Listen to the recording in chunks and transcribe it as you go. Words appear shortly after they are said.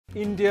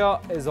India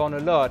is on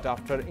alert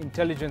after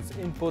intelligence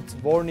inputs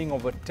warning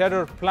of a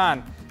terror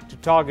plan to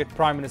target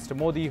Prime Minister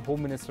Modi,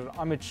 Home Minister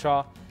Amit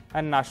Shah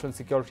and National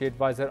Security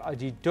Advisor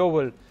Ajit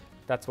Doval.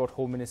 That's what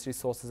Home Ministry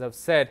sources have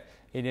said.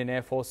 Indian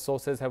Air Force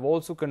sources have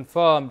also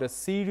confirmed a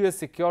serious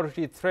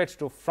security threat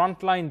to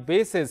frontline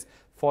bases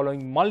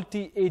following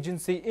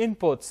multi-agency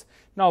inputs.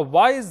 Now,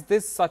 why is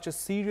this such a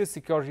serious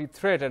security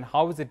threat and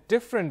how is it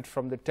different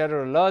from the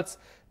terror alerts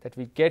that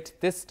we get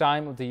this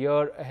time of the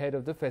year ahead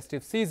of the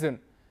festive season?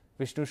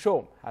 Vishnu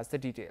Shom has the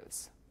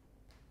details.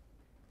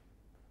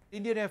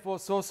 Indian Air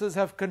Force sources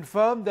have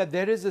confirmed that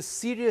there is a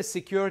serious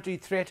security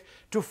threat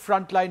to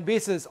frontline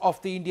bases of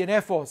the Indian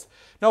Air Force.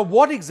 Now,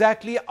 what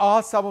exactly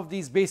are some of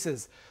these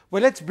bases?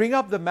 Well, let's bring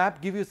up the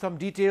map, give you some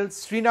details.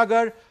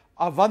 Srinagar,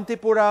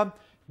 Avantipura,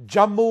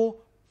 Jammu,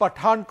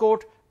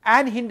 Pathankot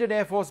and Hindon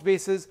Air Force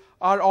bases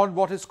are on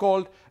what is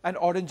called an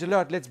orange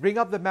alert. Let's bring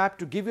up the map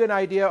to give you an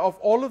idea of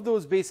all of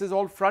those bases,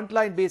 all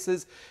frontline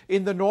bases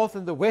in the north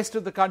and the west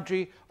of the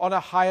country on a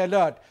high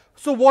alert.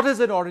 So what is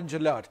an orange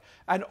alert?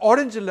 An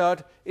orange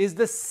alert is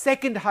the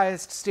second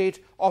highest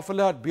state of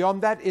alert.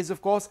 Beyond that is,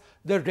 of course,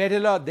 the red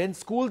alert. Then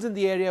schools in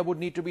the area would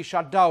need to be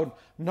shut down.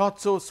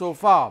 Not so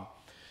far.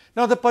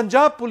 Now, the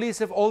Punjab police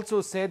have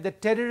also said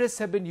that terrorists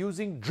have been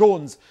using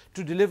drones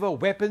to deliver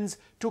weapons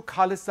to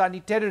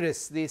Khalistani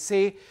terrorists. They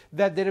say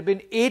that there have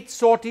been 8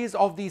 sorties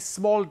of these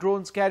small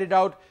drones carried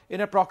out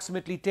in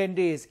approximately 10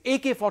 days.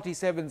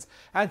 AK-47s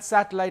and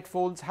satellite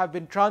phones have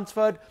been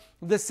transferred.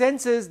 The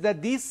sense is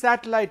that these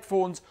satellite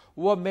phones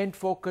were meant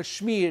for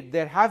Kashmir.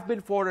 There have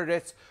been 4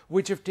 arrests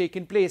which have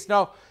taken place.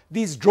 Now,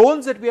 these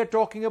drones that we are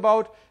talking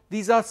about,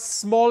 these are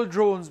small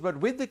drones, but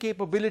with the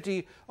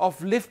capability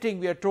of lifting,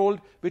 we are told,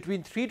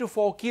 between 3 to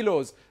 4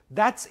 kilos.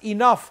 That's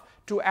enough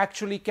to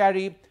actually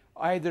carry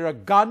either a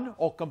gun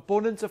or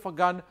components of a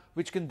gun,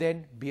 which can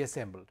then be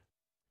assembled.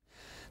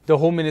 The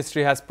Home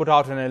Ministry has put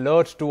out an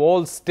alert to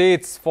all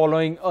states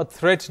following a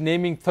threat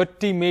naming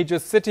 30 major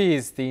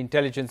cities. The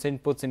intelligence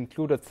inputs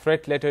include a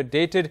threat letter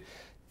dated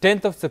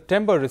 10th of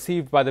September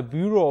received by the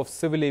Bureau of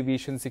Civil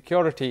Aviation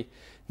Security.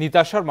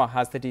 Neeta Sharma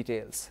has the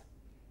details.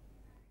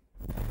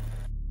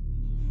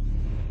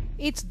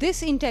 It's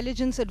this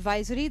intelligence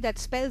advisory that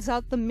spells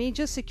out the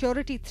major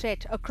security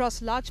threat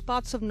across large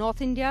parts of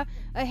North India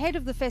ahead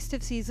of the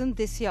festive season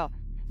this year.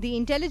 The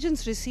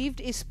intelligence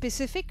received is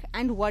specific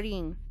and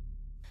worrying.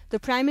 The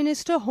Prime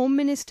Minister, Home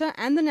Minister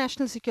and the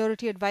National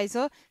Security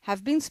Advisor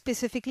have been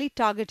specifically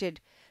targeted.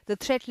 The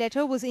threat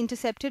letter was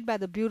intercepted by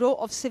the Bureau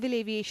of Civil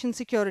Aviation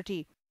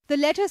Security. The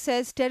letter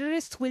says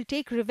terrorists will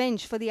take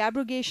revenge for the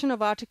abrogation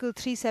of Article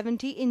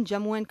 370 in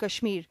Jammu and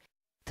Kashmir.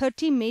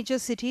 30 major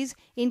cities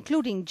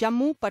including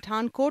Jammu,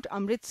 Pathankot,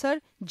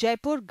 Amritsar,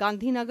 Jaipur,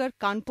 Gandhinagar,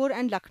 Kanpur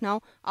and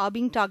Lucknow are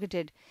being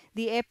targeted.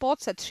 The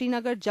airports at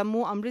Srinagar,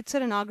 Jammu, Amritsar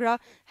and Agra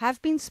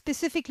have been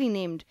specifically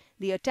named.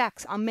 The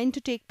attacks are meant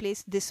to take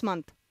place this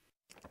month.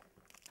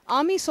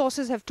 Army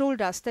sources have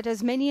told us that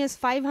as many as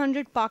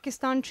 500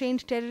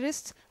 Pakistan-trained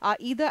terrorists are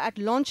either at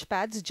launch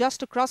pads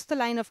just across the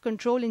line of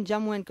control in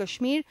Jammu and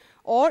Kashmir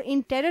or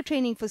in terror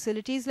training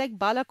facilities like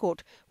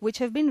Balakot, which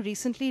have been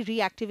recently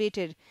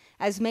reactivated.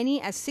 As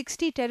many as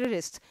 60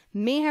 terrorists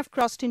may have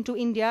crossed into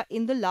India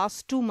in the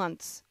last 2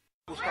 months.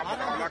 उसका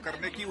मुकाबला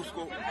करने की,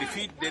 उसको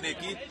defeat देने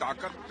की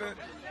ताकत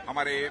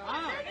हमारे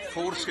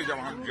force के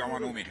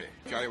जवानों में है,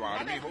 चाहे वो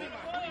आर्मी हो,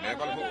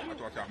 नेवल हो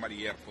अथवा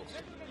हमारी air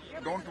force.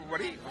 Don't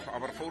worry,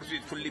 our force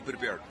is fully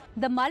prepared.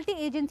 The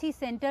multi-agency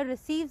center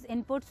receives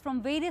inputs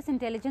from various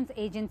intelligence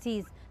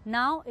agencies.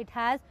 Now it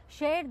has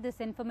shared this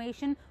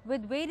information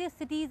with various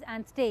cities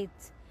and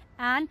states.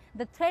 And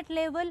the threat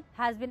level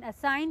has been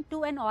assigned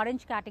to an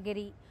orange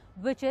category,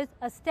 which is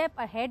a step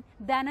ahead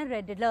than a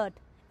red alert.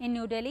 In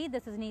New Delhi,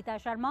 this is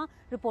Neeta Sharma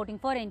reporting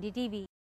for NDTV.